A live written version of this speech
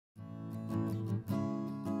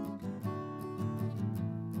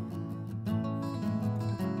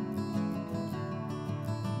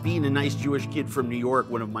Being a nice Jewish kid from New York,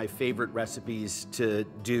 one of my favorite recipes to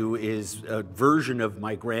do is a version of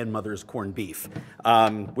my grandmother's corned beef,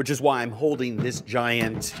 which is why I'm holding this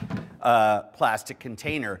giant plastic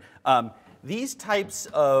container. These types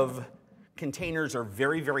of containers are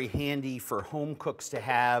very, very handy for home cooks to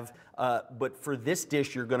have, but for this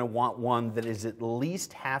dish, you're gonna want one that is at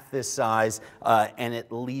least half this size and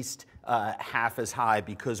at least half as high,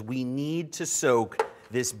 because we need to soak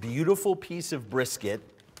this beautiful piece of brisket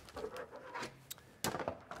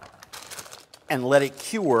and let it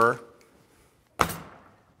cure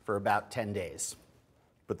for about 10 days.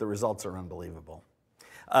 But the results are unbelievable.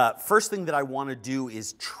 First thing that I want to do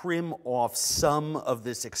is trim off some of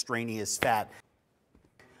this extraneous fat.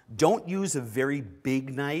 Don't use a very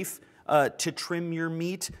big knife to trim your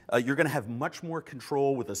meat. You're going to have much more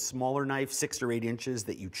control with a smaller knife, 6 or 8 inches,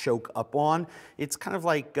 that you choke up on. It's kind of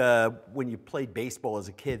like when you played baseball as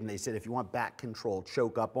a kid and they said, if you want back control,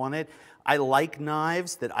 choke up on it. I like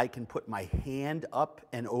knives that I can put my hand up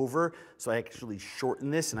and over, so I actually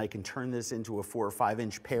shorten this and I can turn this into a 4 or 5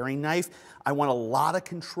 inch paring knife. I want a lot of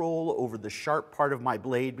control over the sharp part of my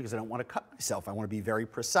blade because I don't want to cut myself. I want to be very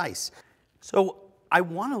precise. So I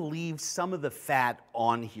want to leave some of the fat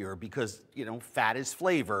on here because, you know, fat is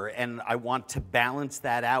flavor, and I want to balance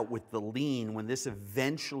that out with the lean. When this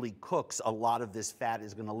eventually cooks, a lot of this fat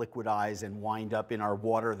is going to liquidize and wind up in our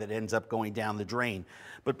water that ends up going down the drain.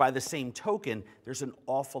 But by the same token, there's an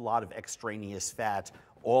awful lot of extraneous fat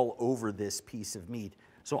all over this piece of meat.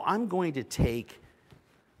 So I'm going to take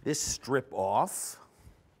this strip off,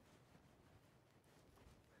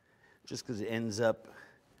 just because it ends up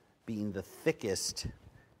being the thickest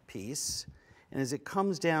piece. And as it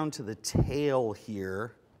comes down to the tail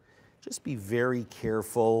here, just be very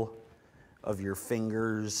careful of your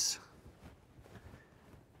fingers.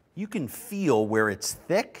 You can feel where it's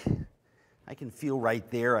thick. I can feel right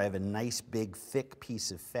there I have a nice big thick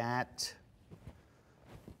piece of fat.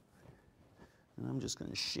 And I'm just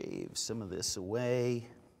going to shave some of this away.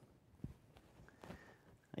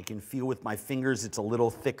 I can feel with my fingers it's a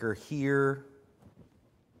little thicker here.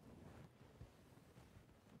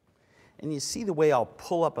 And you see the way I'll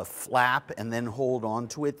pull up a flap and then hold on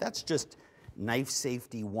to it? That's just knife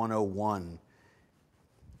safety 101.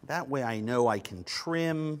 That way I know I can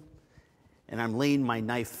trim, and I'm laying my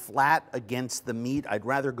knife flat against the meat. I'd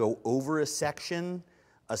rather go over a section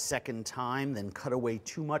a second time than cut away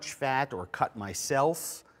too much fat or cut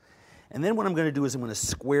myself. And then what I'm going to do is I'm going to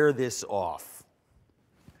square this off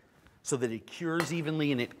so that it cures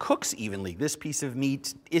evenly and it cooks evenly. This piece of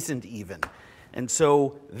meat isn't even. And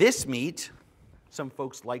so this meat, some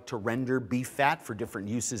folks like to render beef fat for different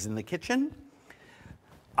uses in the kitchen.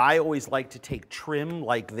 I always like to take trim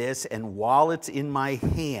like this, and while it's in my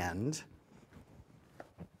hand,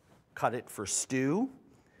 cut it for stew,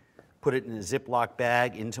 put it in a Ziploc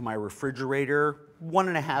bag into my refrigerator.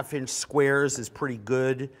 1.5 inch squares is pretty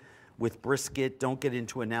good with brisket. Don't get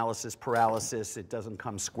into analysis paralysis. It doesn't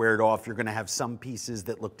come squared off. You're going to have some pieces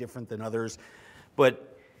that look different than others. But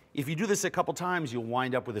if you do this a couple times, you'll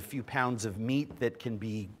wind up with a few pounds of meat that can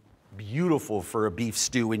be beautiful for a beef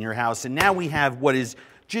stew in your house. And now we have what is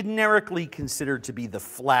generically considered to be the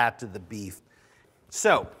flat of the beef.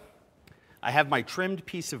 So I have my trimmed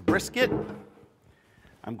piece of brisket.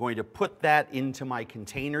 I'm going to put that into my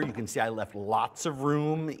container. You can see I left lots of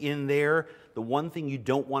room in there. The one thing you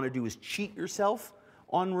don't want to do is cheat yourself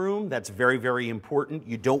on room. That's very, very important.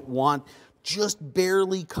 You don't want just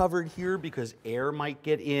barely covered here because air might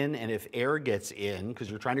get in, and if air gets in, because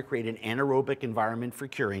you're trying to create an anaerobic environment for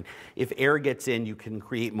curing, if air gets in, you can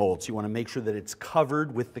create mold. So you want to make sure that it's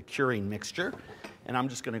covered with the curing mixture. And I'm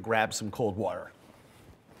just going to grab some cold water.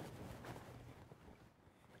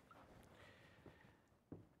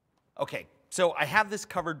 Okay, so I have this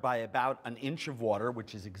covered by about 1 inch of water,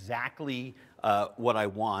 which is exactly what I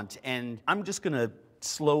want. And I'm just going to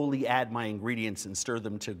slowly add my ingredients and stir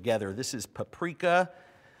them together. This is paprika.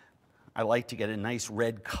 I like to get a nice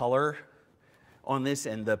red color on this,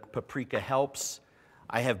 and the paprika helps.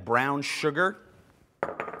 I have brown sugar.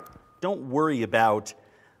 Don't worry about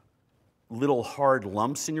little hard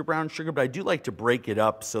lumps in your brown sugar, but I do like to break it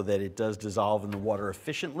up so that it does dissolve in the water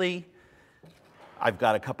efficiently. I've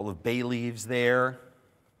got a couple of bay leaves there.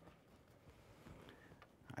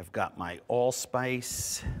 I've got my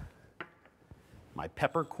allspice, my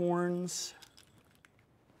peppercorns,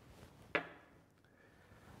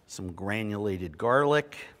 some granulated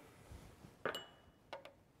garlic.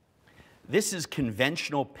 This is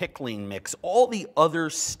conventional pickling mix. All the other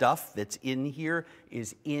stuff that's in here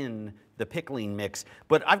is in the pickling mix.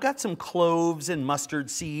 But I've got some cloves and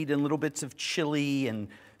mustard seed and little bits of chili and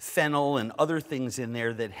fennel and other things in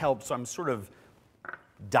there that help. So I'm sort of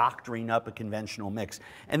doctoring up a conventional mix.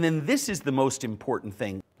 And then this is the most important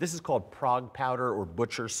thing. This is called Prague powder or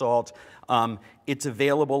butcher salt. It's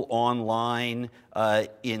available online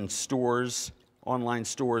in stores, online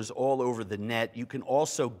stores all over the net. You can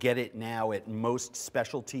also get it now at most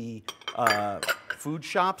specialty food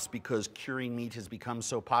shops because curing meat has become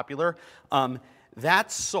so popular.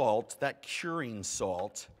 That salt, that curing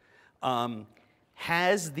salt,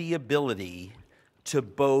 has the ability to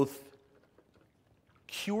both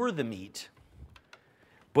cure the meat,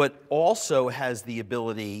 but also has the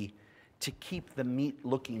ability to keep the meat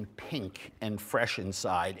looking pink and fresh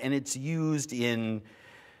inside. And it's used in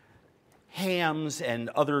hams and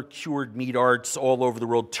other cured meat arts all over the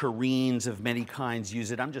world. Terrines of many kinds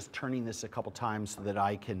use it. I'm just turning this a couple times so that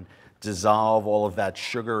I can dissolve all of that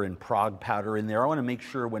sugar and Prague powder in there. I want to make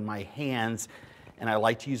sure when my hands, and I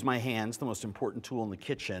like to use my hands, the most important tool in the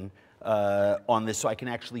kitchen, on this so I can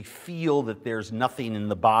actually feel that there's nothing in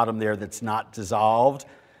the bottom there that's not dissolved.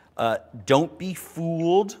 Don't be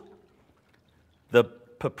fooled. The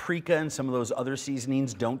paprika and some of those other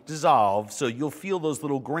seasonings don't dissolve, so you'll feel those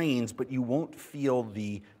little grains, but you won't feel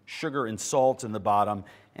the sugar and salt in the bottom.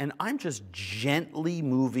 And I'm just gently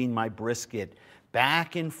moving my brisket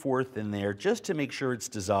back and forth in there just to make sure it's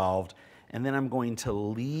dissolved. And then I'm going to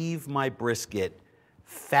leave my brisket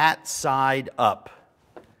fat side up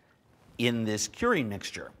in this curing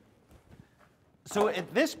mixture. So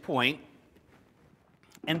at this point,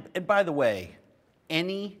 and by the way,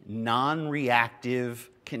 any non-reactive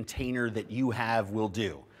container that you have will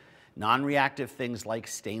do. Non-reactive things like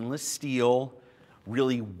stainless steel,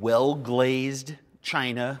 really well-glazed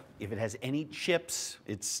china. If it has any chips,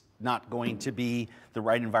 it's not going to be the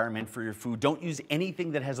right environment for your food. Don't use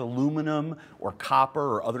anything that has aluminum or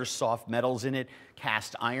copper or other soft metals in it.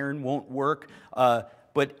 Cast iron won't work.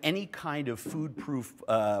 But any kind of food-proof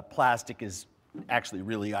plastic is actually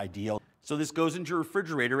really ideal. So this goes into your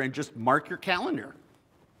refrigerator and just mark your calendar.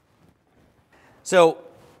 So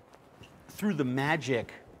through the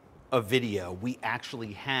magic of video, we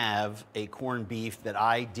actually have a corned beef that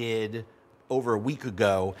I did over a week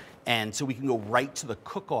ago, and so we can go right to the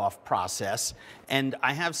cook-off process. And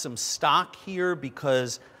I have some stock here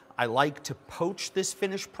because I like to poach this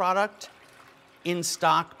finished product in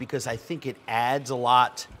stock because I think it adds a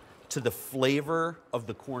lot to the flavor of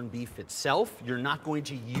the corned beef itself. You're not going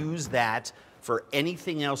to use that for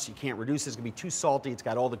anything else. You can't reduce it. It's gonna be too salty. It's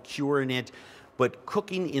got all the cure in it. But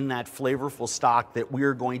cooking in that flavorful stock that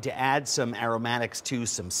we're going to add some aromatics to,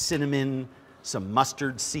 some cinnamon, some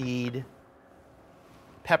mustard seed,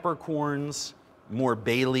 peppercorns, more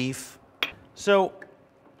bay leaf. So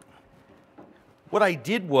what I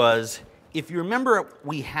did was, if you remember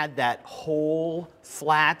we had that whole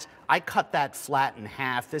flat, I cut that flat in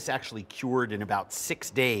half. This actually cured in about 6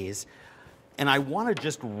 days. And I want to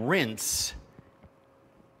just rinse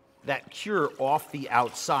that cure off the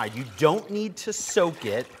outside. You don't need to soak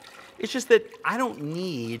it. It's just that I don't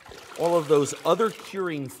need all of those other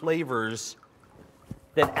curing flavors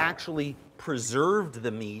that actually preserved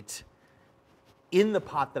the meat in the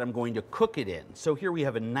pot that I'm going to cook it in. So here we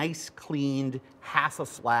have a nice cleaned half a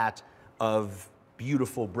flat of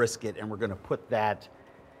beautiful brisket, and we're gonna put that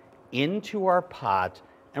into our pot,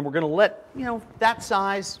 and we're gonna let, that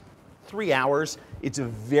size, 3 hours. It's a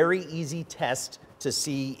very easy test to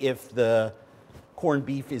see if the corned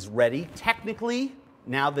beef is ready. Technically,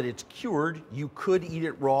 now that it's cured, you could eat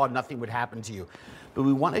it raw, nothing would happen to you. But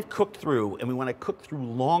we want it cooked through, and we want to cook through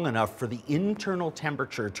long enough for the internal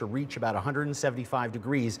temperature to reach about 175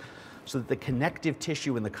 degrees so that the connective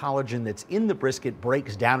tissue and the collagen that's in the brisket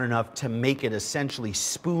breaks down enough to make it essentially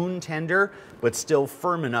spoon tender, but still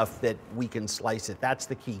firm enough that we can slice it. That's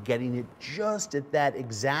the key, getting it just at that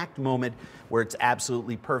exact moment where it's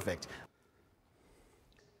absolutely perfect.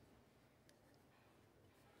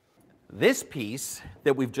 This piece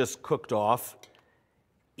that we've just cooked off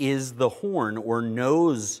is the horn or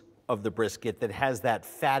nose of the brisket that has that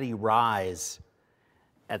fatty rise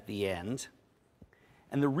at the end.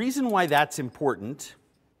 And the reason why that's important,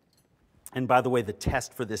 and by the way, the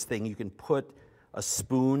test for this thing, you can put a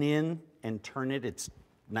spoon in and turn it, it's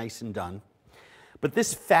nice and done. But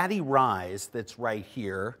this fatty rise that's right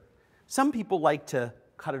here, some people like to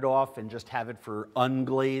cut it off and just have it for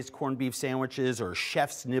unglazed corned beef sandwiches or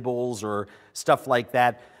chef's nibbles or stuff like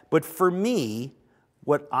that. But for me,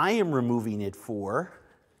 what I am removing it for,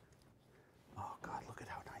 oh God, look at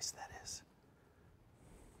how nice that is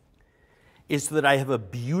so that I have a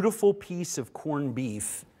beautiful piece of corned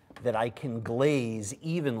beef that I can glaze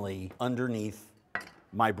evenly underneath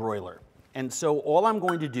my broiler. And so all I'm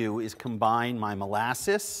going to do is combine my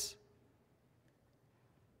molasses,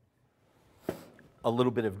 a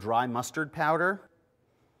little bit of dry mustard powder,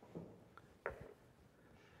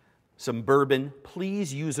 some bourbon.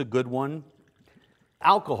 Please use a good one.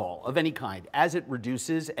 Alcohol of any kind, as it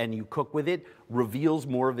reduces and you cook with it, reveals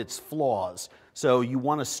more of its flaws. So you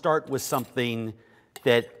want to start with something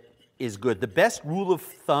that is good. The best rule of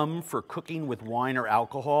thumb for cooking with wine or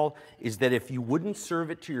alcohol is that if you wouldn't serve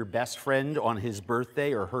it to your best friend on his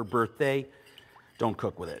birthday or her birthday, don't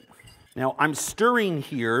cook with it. Now, I'm stirring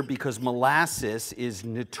here because molasses is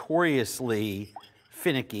notoriously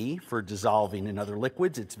finicky for dissolving in other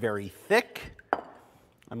liquids. It's very thick.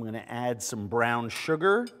 I'm going to add some brown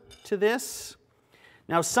sugar to this.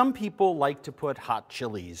 Now, some people like to put hot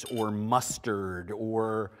chilies or mustard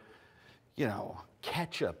or,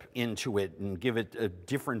 ketchup into it and give it a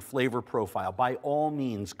different flavor profile. By all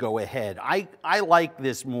means, go ahead. I like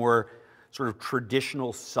this more sort of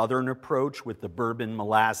traditional Southern approach with the bourbon,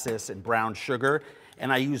 molasses, and brown sugar.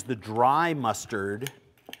 And I use the dry mustard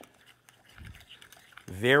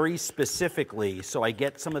very specifically so I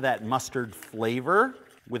get some of that mustard flavor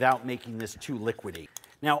without making this too liquidy.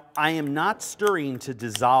 Now, I am not stirring to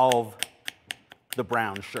dissolve the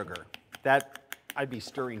brown sugar. That I'd be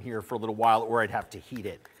stirring here for a little while, or I'd have to heat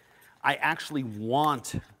it. I actually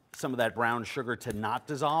want some of that brown sugar to not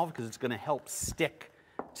dissolve because it's going to help stick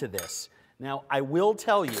to this. Now, I will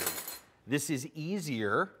tell you, this is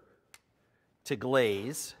easier to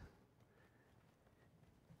glaze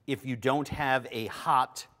if you don't have a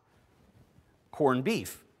hot corned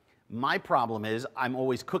beef. My problem is I'm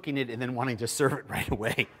always cooking it and then wanting to serve it right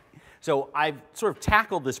away. So I've sort of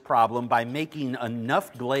tackled this problem by making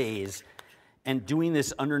enough glaze and doing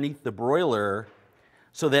this underneath the broiler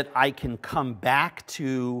so that I can come back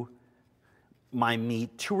to my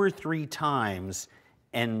meat 2 or 3 times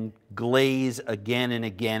and glaze again and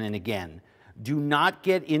again and again. Do not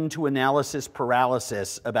get into analysis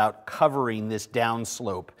paralysis about covering this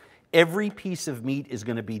downslope. Every piece of meat is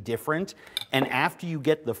going to be different, and after you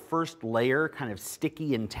get the first layer kind of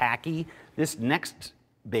sticky and tacky, this next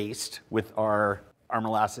base with our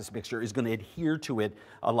molasses mixture is going to adhere to it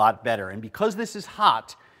a lot better. And because this is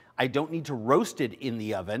hot, I don't need to roast it in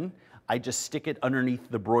the oven. I just stick it underneath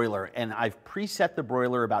the broiler, and I've preset the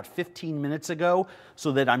broiler about 15 minutes ago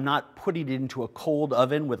so that I'm not putting it into a cold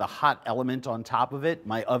oven with a hot element on top of it.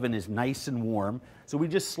 My oven is nice and warm. So we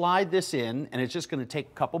just slide this in, and it's just going to take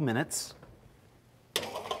a couple minutes.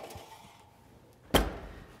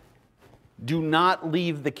 Do not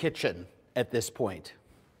leave the kitchen at this point.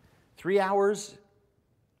 3 hours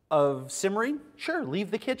of simmering? Sure,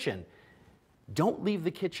 leave the kitchen. Don't leave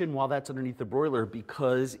the kitchen while that's underneath the broiler,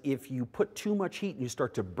 because if you put too much heat and you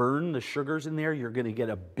start to burn the sugars in there, you're going to get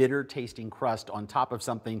a bitter tasting crust on top of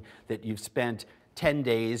something that you've spent 10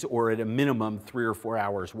 days or at a minimum 3 or 4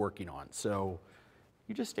 hours working on. So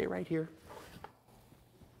you just stay right here.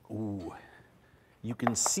 Ooh, you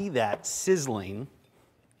can see that sizzling,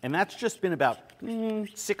 and that's just been about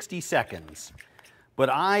 60 seconds. But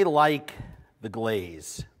I like the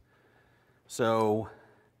glaze. So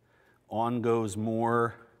on goes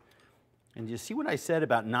more. And you see what I said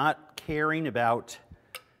about not caring about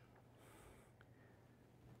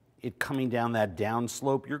it coming down that down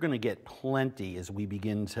slope? You're going to get plenty as we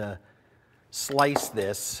begin to slice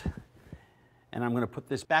this. And I'm going to put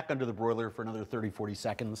this back under the broiler for another 30, 40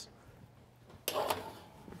 seconds.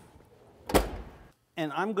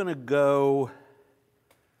 And I'm going to go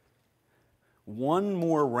one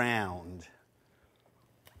more round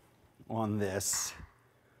on this,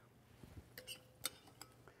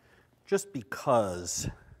 just because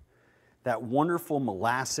that wonderful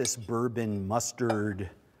molasses, bourbon, mustard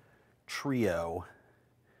trio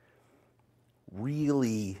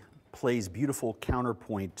really plays beautiful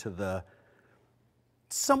counterpoint to the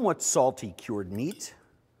somewhat salty cured meat.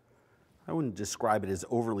 I wouldn't describe it as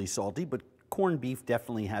overly salty, but corned beef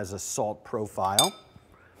definitely has a salt profile.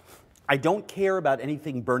 I don't care about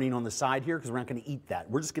anything burning on the side here because we're not going to eat that.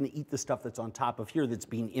 We're just going to eat the stuff that's on top of here that's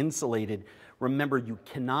being insulated. Remember, you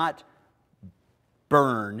cannot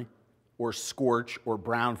burn or scorch or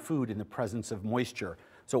brown food in the presence of moisture.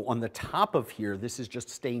 So on the top of here, this is just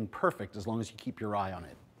staying perfect as long as you keep your eye on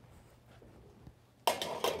it.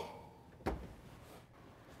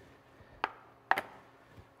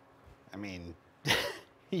 I mean,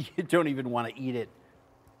 you don't even want to eat it.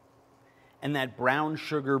 And that brown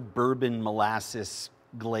sugar bourbon molasses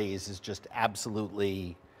glaze is just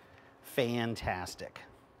absolutely fantastic.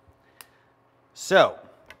 So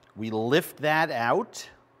we lift that out,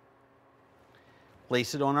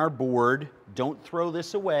 place it on our board. Don't throw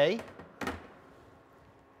this away.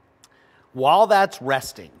 While that's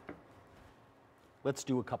resting, let's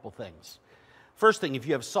do a couple things. First thing, if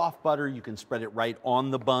you have soft butter, you can spread it right on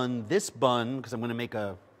the bun. This bun, because I'm going to make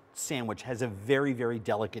a sandwich, has a very, very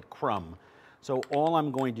delicate crumb. So all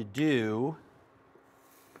I'm going to do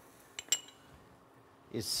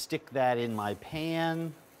is stick that in my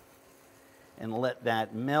pan and let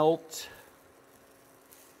that melt.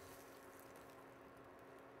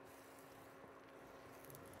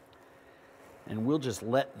 And we'll just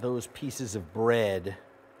let those pieces of bread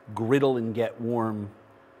griddle and get warm.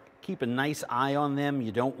 Keep a nice eye on them.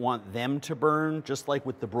 You don't want them to burn, just like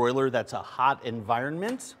with the broiler. That's a hot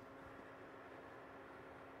environment.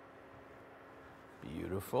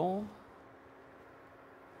 Beautiful.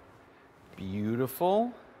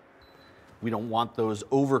 Beautiful. We don't want those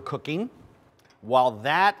overcooking. While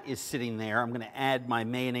that is sitting there, I'm going to add my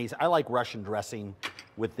mayonnaise. I like Russian dressing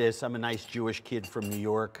with this. I'm a nice Jewish kid from New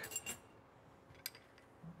York.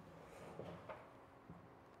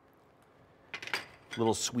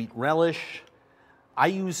 Little sweet relish. I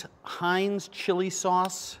use Heinz chili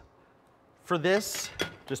sauce for this,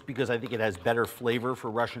 just because I think it has better flavor for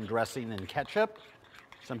Russian dressing than ketchup.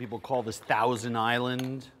 Some people call this Thousand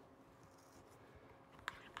Island.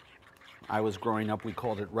 I was growing up, we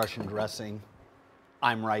called it Russian dressing.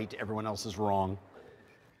 I'm right, everyone else is wrong.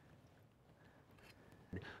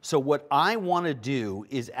 So what I want to do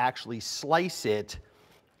is actually slice it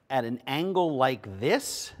at an angle like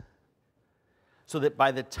this, so that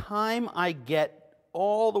by the time I get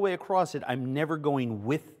all the way across it, I'm never going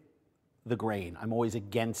with the grain. I'm always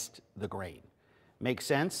against the grain. Make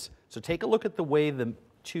sense? So take a look at the way the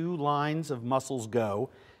two lines of mussels go,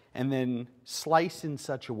 and then slice in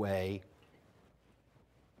such a way,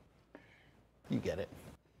 you get it.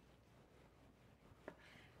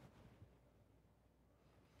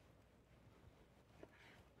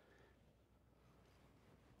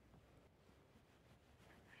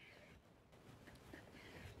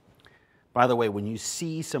 By the way, when you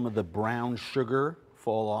see some of the brown sugar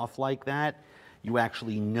fall off like that, you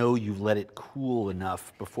actually know you've let it cool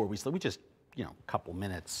enough before we just, a couple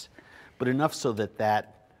minutes, but enough so that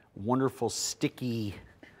that wonderful sticky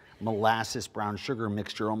molasses brown sugar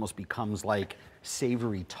mixture almost becomes like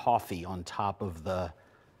savory toffee on top of the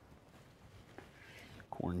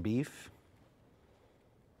corned beef.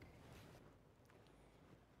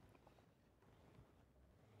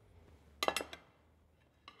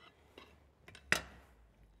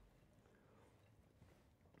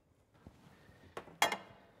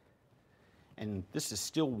 And this is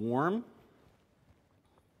still warm.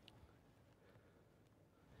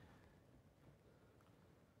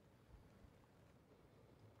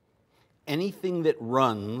 Anything that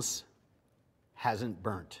runs hasn't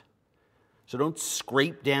burnt. So don't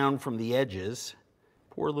scrape down from the edges.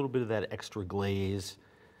 Pour a little bit of that extra glaze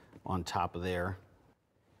on top of there.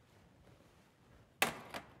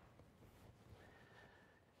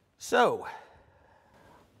 So,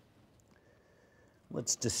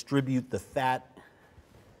 let's distribute the fat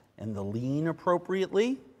and the lean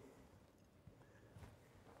appropriately.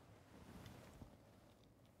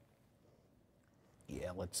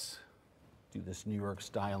 Yeah, let's do this New York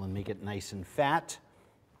style and make it nice and fat.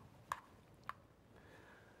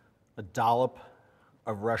 A dollop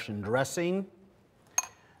of Russian dressing.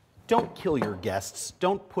 Don't kill your guests.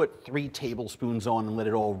 Don't put 3 tablespoons on and let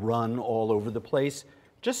it all run all over the place.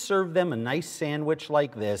 Just serve them a nice sandwich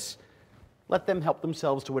like this. Let them help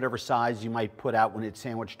themselves to whatever size you might put out when it's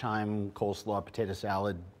sandwich time, coleslaw, potato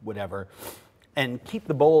salad, whatever. And keep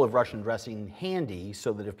the bowl of Russian dressing handy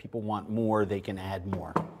so that if people want more, they can add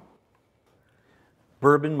more.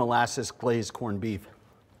 Bourbon molasses glazed corned beef.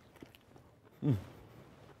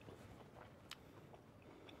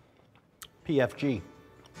 PFG.